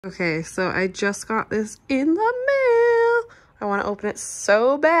Okay, so I just got this in the mail. I want to open it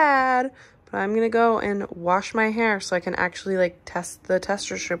so bad, but I'm gonna go and wash my hair so I can actually like test the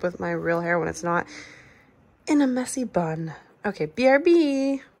tester strip with my real hair when it's not in a messy bun. Okay,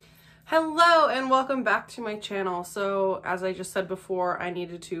 BRB. Hello and welcome back to my channel. So as I just said before, I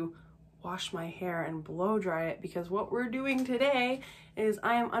needed to wash my hair and blow dry it because what we're doing today is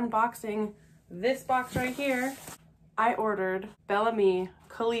I am unboxing this box right here. I ordered BELLAMI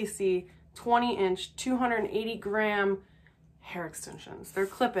Khaleesi 20-inch, 280-gram hair extensions. They're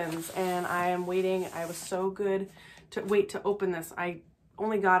clip-ins, and I am waiting. I was so good to wait to open this. I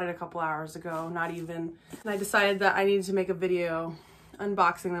only got it a couple hours ago, not even. And I decided that I needed to make a video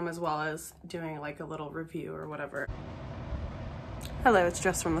unboxing them as well as doing like a little review or whatever. Hello, it's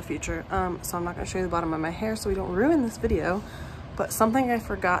Jess from the future. So I'm not gonna show you the bottom of my hair so we don't ruin this video. But something I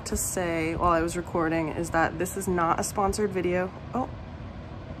forgot to say while I was recording is that this is not a sponsored video. Oh,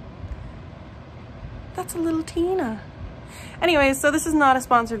 that's a little Tina. Anyways, so this is not a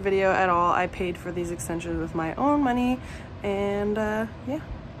sponsored video at all. I paid for these extensions with my own money and yeah,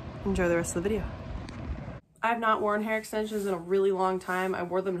 enjoy the rest of the video. I've not worn hair extensions in a really long time. I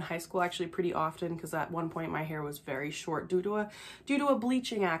wore them in high school actually pretty often because at one point my hair was very short due to a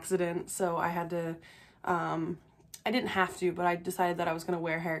bleaching accident. So I had to, I didn't have to, but I decided that I was going to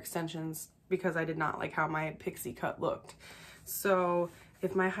wear hair extensions because I did not like how my pixie cut looked. So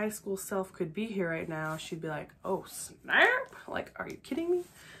if my high school self could be here right now, she'd be like, oh snap, like, are you kidding me?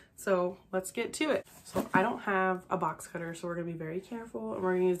 So let's get to it. So I don't have a box cutter, so we're going to be very careful and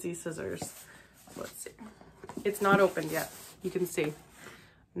we're going to use these scissors. Let's see. It's not opened yet. You can see.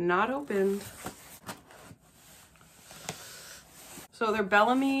 Not opened. So they're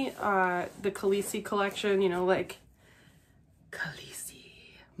BELLAMI, the Khaleesi collection, you know, like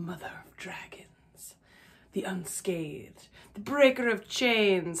Khaleesi, mother of dragons, the unscathed, the breaker of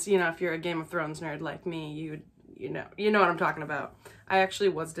chains. You know, if you're a Game of Thrones nerd like me, you know what I'm talking about. I actually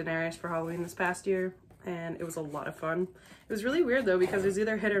was Daenerys for Halloween this past year, and it was a lot of fun. It was really weird though because it was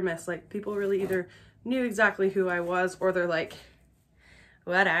either hit or miss. Like people really either knew exactly who I was, or they're like,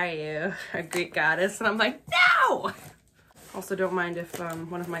 "What are you, a Greek goddess?" And I'm like, "No." Also, don't mind if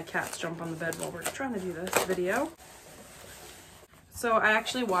one of my cats jump on the bed while we're trying to do this video. So I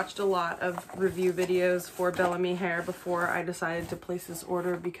actually watched a lot of review videos for BELLAMI hair before I decided to place this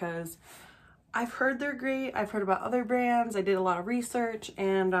order because I've heard they're great. I've heard about other brands. I did a lot of research,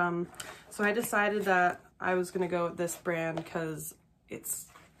 and so I decided that I was gonna go with this brand because it's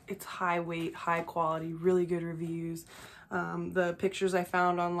high weight, high quality, really good reviews. The pictures I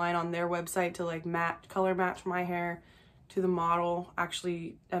found online on their website to like color match my hair to the model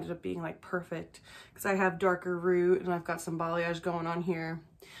actually ended up being like perfect because I have darker root and I've got some balayage going on here.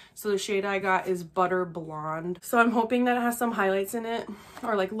 So the shade I got is Butter Blonde. So I'm hoping that it has some highlights in it,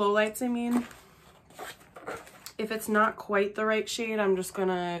 or like lowlights, I mean. If it's not quite the right shade, I'm just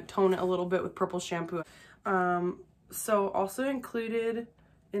gonna tone it a little bit with purple shampoo. So also included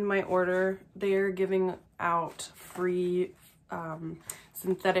in my order, they're giving out free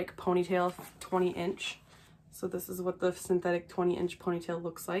synthetic ponytail 20-inch. So this is what the synthetic 20-inch ponytail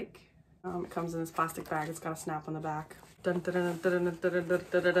looks like. It comes in this plastic bag. It's got a snap on the back. Dun, dun, dun, dun, dun, dun, dun,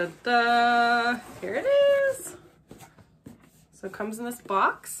 dun, dun, dun. Here it is. So it comes in this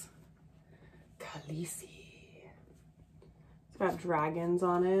box. Khaleesi. It's got dragons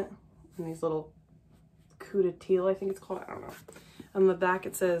on it and these little Kuda teal, I think it's called. I don't know. On the back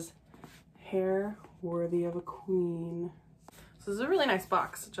it says, hair worthy of a queen. So this is a really nice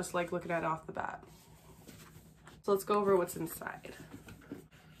box, just like looking at it off the bat. So let's go over what's inside.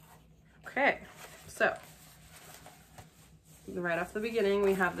 Okay, so right off the beginning,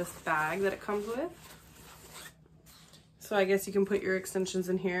 we have this bag that it comes with. So I guess you can put your extensions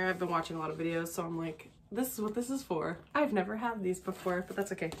in here. I've been watching a lot of videos, so I'm like, this is what this is for. I've never had these before, but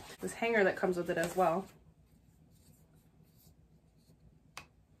that's okay. This hanger that comes with it as well.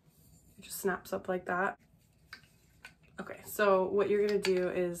 It just snaps up like that. Okay, so what you're gonna do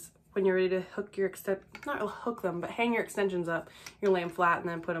is when you're ready to hook your not hook them, but hang your extensions up, you're laying flat and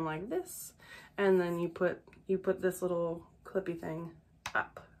then put them like this. And then you put this little clippy thing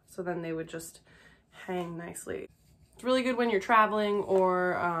up. So then they would just hang nicely. It's really good when you're traveling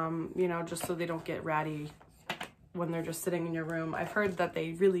or, you know, just so they don't get ratty when they're just sitting in your room. I've heard that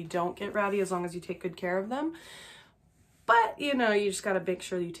they really don't get ratty as long as you take good care of them. But, you know, you just gotta make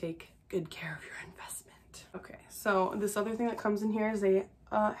sure you take good care of your investment. Okay, so this other thing that comes in here is a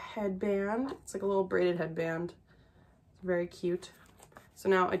headband. It's like a little braided headband. It's very cute. So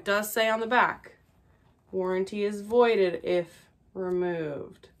now it does say on the back, warranty is voided if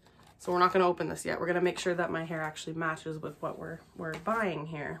removed. So we're not gonna open this yet. We're gonna make sure that my hair actually matches with what we're buying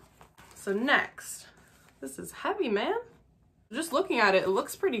here. So next, this is heavy, man. Just looking at it, it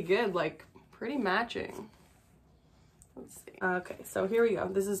looks pretty good, like pretty matching. Let's see. Okay, so here we go.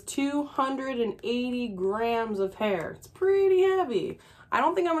 This is 280 grams of hair. It's pretty heavy. I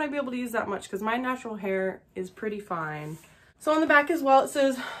don't think I'm gonna be able to use that much because my natural hair is pretty fine. So on the back as well, it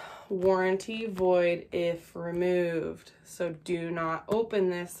says warranty void if removed. So do not open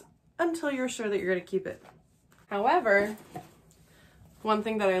this until you're sure that you're gonna keep it. However, one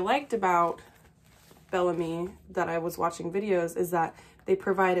thing that I liked about BELLAMI that I was watching videos is that they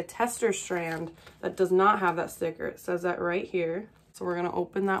provide a tester strand that does not have that sticker. It says that right here. So we're gonna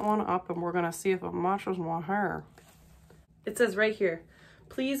open that one up and we're gonna see if it matches my hair. It says right here,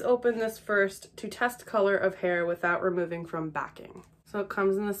 please open this first to test color of hair without removing from backing. So it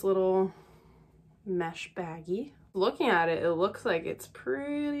comes in this little mesh baggie. Looking at it, it looks like it's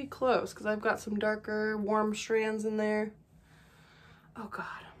pretty close because I've got some darker, warm strands in there. Oh God.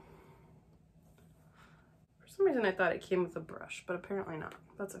 For some reason I thought it came with a brush, but apparently not.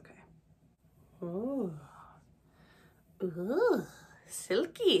 That's okay. Oh. Ooh,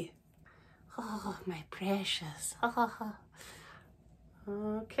 silky. Oh, my precious.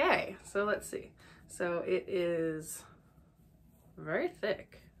 Okay, so let's see. So it is very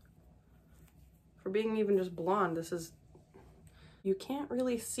thick. For being even just blonde, this is, you can't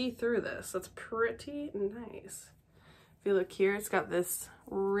really see through this. That's pretty nice. If you look here, it's got this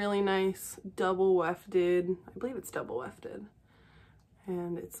really nice double wefted, I believe it's double wefted.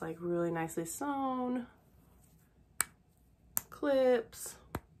 And it's like really nicely sewn. Clips.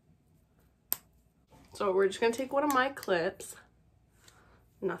 So we're just gonna take one of my clips.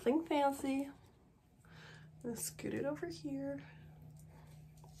 Nothing fancy. I'm gonna scoot it over here.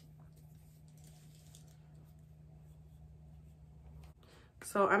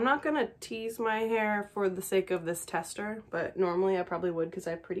 So I'm not gonna tease my hair for the sake of this tester, but normally I probably would because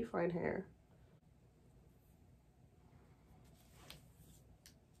I have pretty fine hair.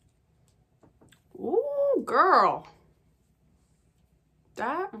 Ooh, girl.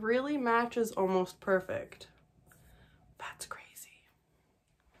 That really matches almost perfect. That's crazy.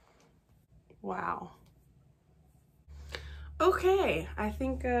 Wow. Okay, I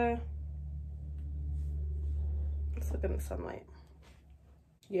think, let's look in the sunlight.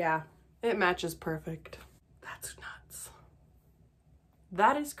 Yeah, it matches perfect. That's nuts.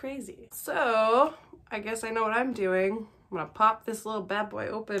 That is crazy. So, I guess I know what I'm doing. I'm gonna pop this little bad boy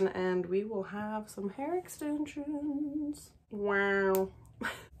open and we will have some hair extensions. Wow.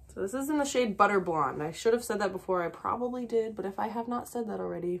 So this is in the shade Butter Blonde. I should have said that before. I probably did, but if I have not said that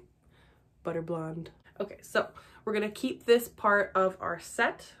already, Butter Blonde. Okay, so we're gonna keep this part of our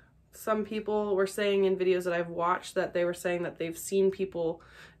set. Some people were saying in videos that I've watched that they were saying that they've seen people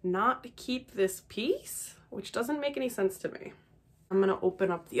not keep this piece, which doesn't make any sense to me. I'm gonna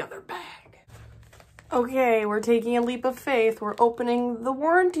open up the other bag. Okay, we're taking a leap of faith. We're opening the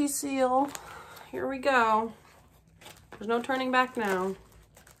warranty seal. Here we go. There's no turning back now.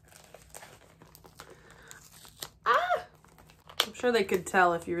 Ah! I'm sure they could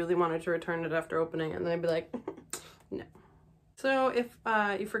tell if you really wanted to return it after opening it, and they'd be like, no. So if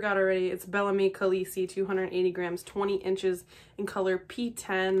you forgot already, it's BELLAMI Khaleesi, 280 grams, 20 inches in color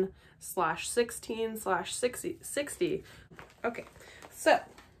P10/16/60. Okay, so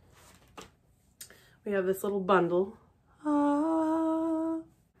we have this little bundle. So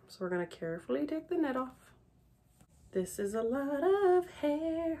we're gonna carefully take the net off. This is a lot of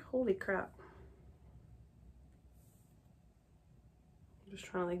hair. Holy crap. I'm just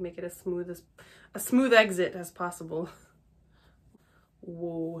trying to like make it as smooth exit as possible.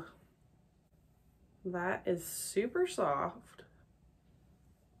 Whoa, that is super soft.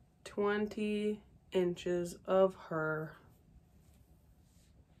 20 inches of her.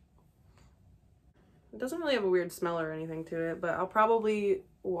 It doesn't really have a weird smell or anything to it, but I'll probably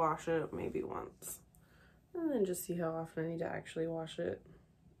wash it maybe once and then just see how often I need to actually wash it.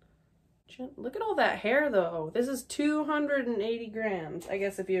 Look at all that hair though. This is 280 grams. I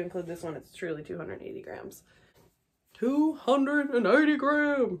guess if you include this one, it's truly 280 grams. 280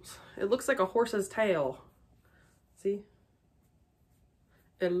 grams. It looks like a horse's tail. See?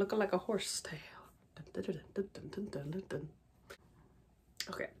 It looks like a horse tail.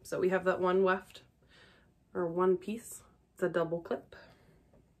 Okay, so we have that one weft, or one piece. It's a double clip.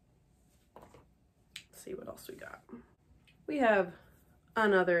 Let's see what else we got. We have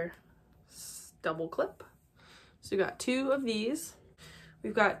another double clip. So we got two of these.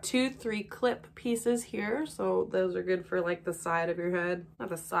 We've got 2 3-clip pieces here, so those are good for like the side of your head. Not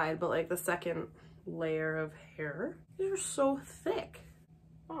the side, but like the second layer of hair. These are so thick.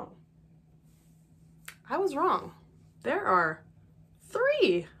 Oh, I was wrong. There are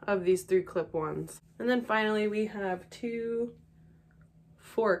 3 of these 3-clip ones. And then finally we have 2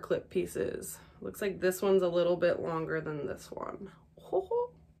 4-clip pieces. Looks like this one's a little bit longer than this one.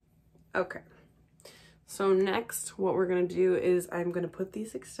 Okay. So next, what we're gonna do is I'm gonna put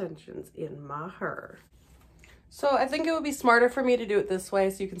these extensions in my hair. So I think it would be smarter for me to do it this way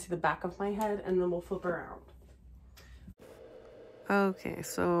so you can see the back of my head, and then we'll flip around. Okay,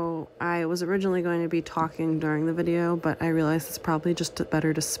 so I was originally going to be talking during the video, but I realized it's probably just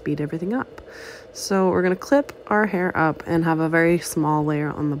better to speed everything up. So we're gonna clip our hair up and have a very small layer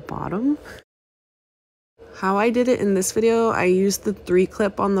on the bottom. How I did it in this video, I used the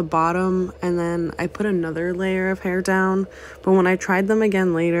 3-clip on the bottom and then I put another layer of hair down. But when I tried them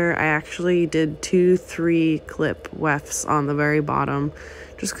again later, I actually did 2 3-clip wefts on the very bottom,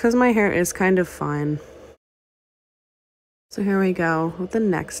 just because my hair is kind of fine. So here we go with the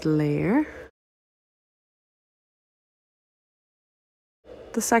next layer.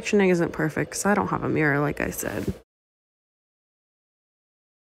 The sectioning isn't perfect because I don't have a mirror, like I said.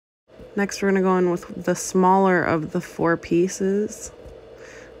 Next, we're gonna go in with the smaller of the 4 pieces.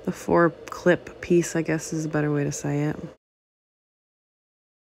 The 4-clip piece, I guess is a better way to say it.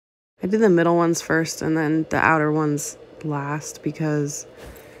 I did the middle ones first and then the outer ones last because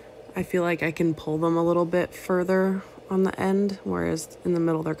I feel like I can pull them a little bit further on the end, whereas in the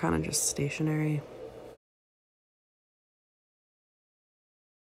middle they're kind of just stationary.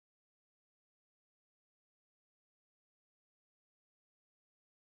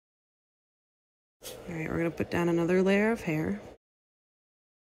 All right, we're gonna put down another layer of hair.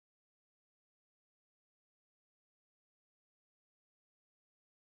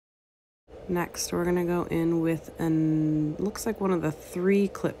 Next, we're gonna go in with looks like one of the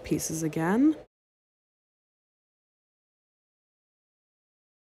 3-clip pieces again.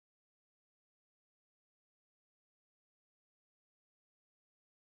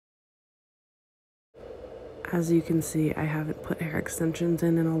 As you can see, I haven't put hair extensions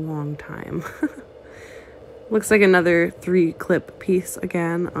in a long time. Looks like another 3-clip piece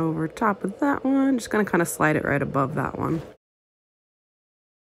again over top of that one. Just gonna kind of slide it right above that one.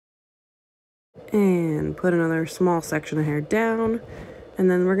 And put another small section of hair down. And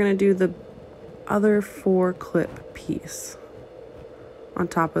then we're gonna do the other 4-clip piece on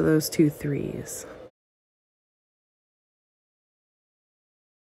top of those 2 3s.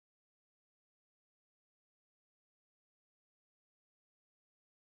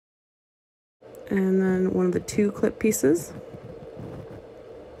 And then one of the 2-clip pieces.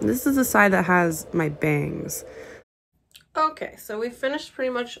 This is the side that has my bangs. Okay, so we finished pretty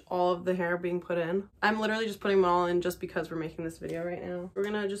much all of the hair being put in. I'm literally just putting them all in just because we're making this video right now. We're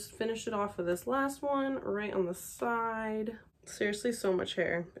gonna just finish it off with this last one right on the side. Seriously, so much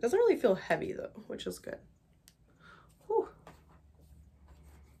hair. It doesn't really feel heavy though, which is good. Whew.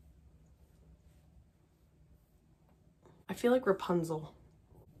 I feel like Rapunzel.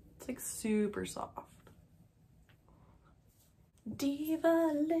 It's like super soft.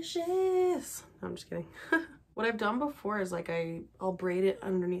 Divalicious. No, I'm just kidding. What I've done before is like I'll braid it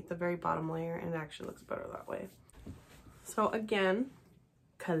underneath the very bottom layer and it actually looks better that way. So again,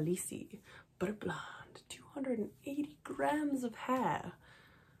 Khaleesi, butter blonde, 280 grams of hair,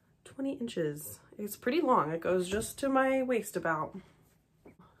 20 inches. It's pretty long. It goes just to my waist about.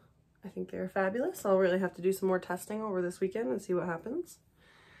 I think they're fabulous. I'll really have to do some more testing over this weekend and see what happens.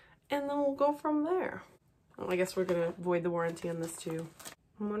 And then we'll go from there. Well, I guess we're gonna void the warranty on this too.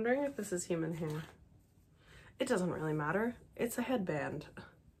 I'm wondering if this is human hair. It doesn't really matter. It's a headband.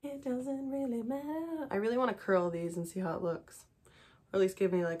 It doesn't really matter. I really want to curl these and see how it looks. Or at least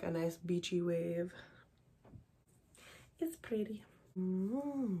give me like a nice beachy wave. It's pretty.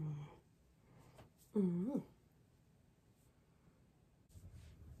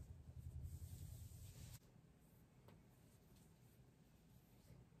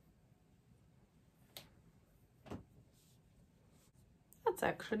 That's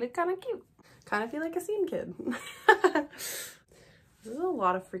actually kind of cute. Kind of feel like a scene kid. This is a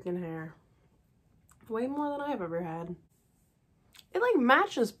lot of freaking hair. Way more than I've ever had. It like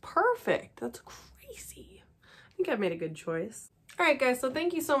matches perfect. That's crazy. I think I've made a good choice. Alright guys, so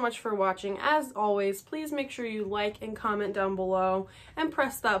thank you so much for watching. As always, please make sure you like and comment down below and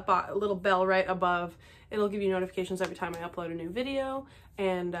press that little bell right above. It'll give you notifications every time I upload a new video.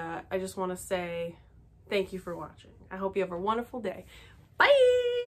 And I just want to say thank you for watching. I hope you have a wonderful day. Bye!